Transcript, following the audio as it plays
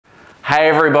Hey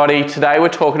everybody, today we're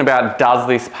talking about, does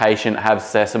this patient have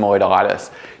sesamoiditis?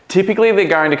 Typically they're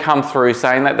going to come through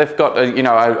saying that they've got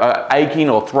a aching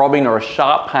or throbbing or a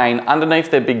sharp pain underneath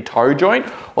their big toe joint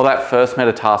or that first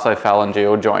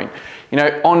metatarsophalangeal joint.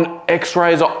 On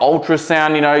x-rays or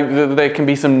ultrasound, there can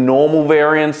be some normal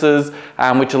variances,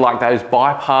 which are like those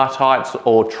bipartites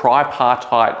or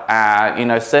tripartite,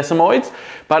 sesamoids,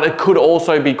 but it could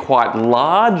also be quite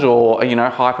large or,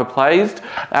 hyperplased,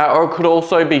 or it could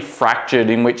also be fractured,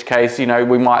 in which case,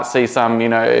 we might see some,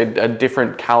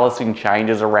 different callousing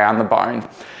changes around the bone.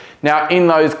 Now, in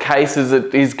those cases,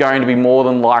 it is going to be more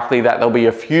than likely that there'll be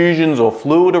effusions or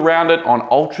fluid around it on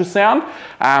ultrasound,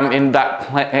 in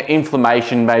that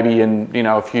inflammation maybe and,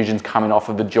 effusions coming off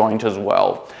of the joint as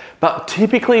well. But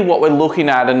typically what we're looking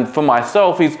at, and for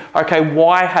myself, is, okay,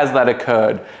 why has that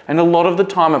occurred? And a lot of the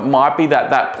time it might be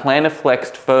that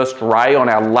plantarflexed first ray on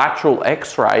our lateral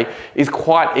x-ray is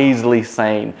quite easily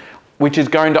seen, which is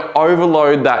going to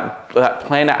overload that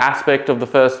plantar aspect of the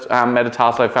first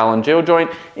metatarsophalangeal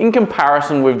joint in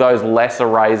comparison with those lesser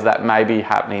rays that may be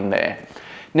happening there.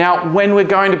 Now, when we're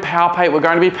going to palpate, we're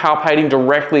going to be palpating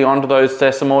directly onto those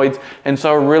sesamoids, and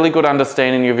so a really good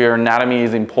understanding of your anatomy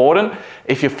is important.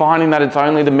 If you're finding that it's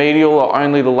only the medial or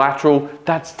only the lateral,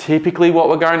 that's typically what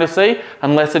we're going to see,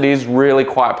 unless it is really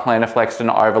quite plantarflexed and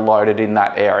overloaded in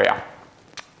that area.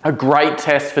 A great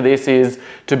test for this is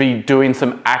to be doing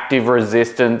some active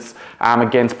resistance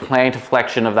against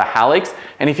plantarflexion of the hallux.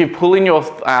 And if you're pulling your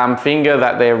finger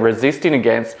that they're resisting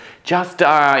against, just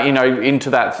into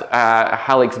that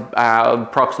hallux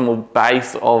proximal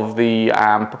base of the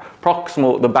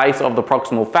base of the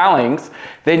proximal phalanx,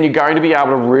 then you're going to be able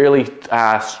to really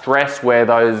stress where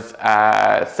those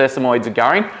sesamoids are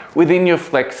going within your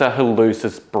flexor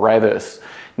hallucis brevis.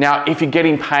 Now, if you're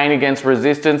getting pain against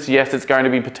resistance, yes, it's going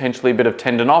to be potentially a bit of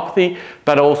tendinopathy,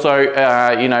 but also,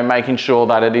 making sure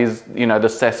that it is, the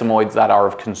sesamoids that are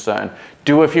of concern.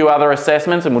 Do a few other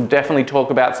assessments, and we'll definitely talk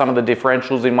about some of the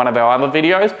differentials in one of our other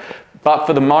videos. But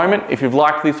for the moment, if you've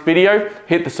liked this video,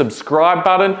 hit the subscribe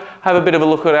button, have a bit of a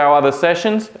look at our other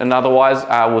sessions, and otherwise,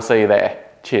 we'll see you there.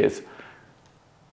 Cheers.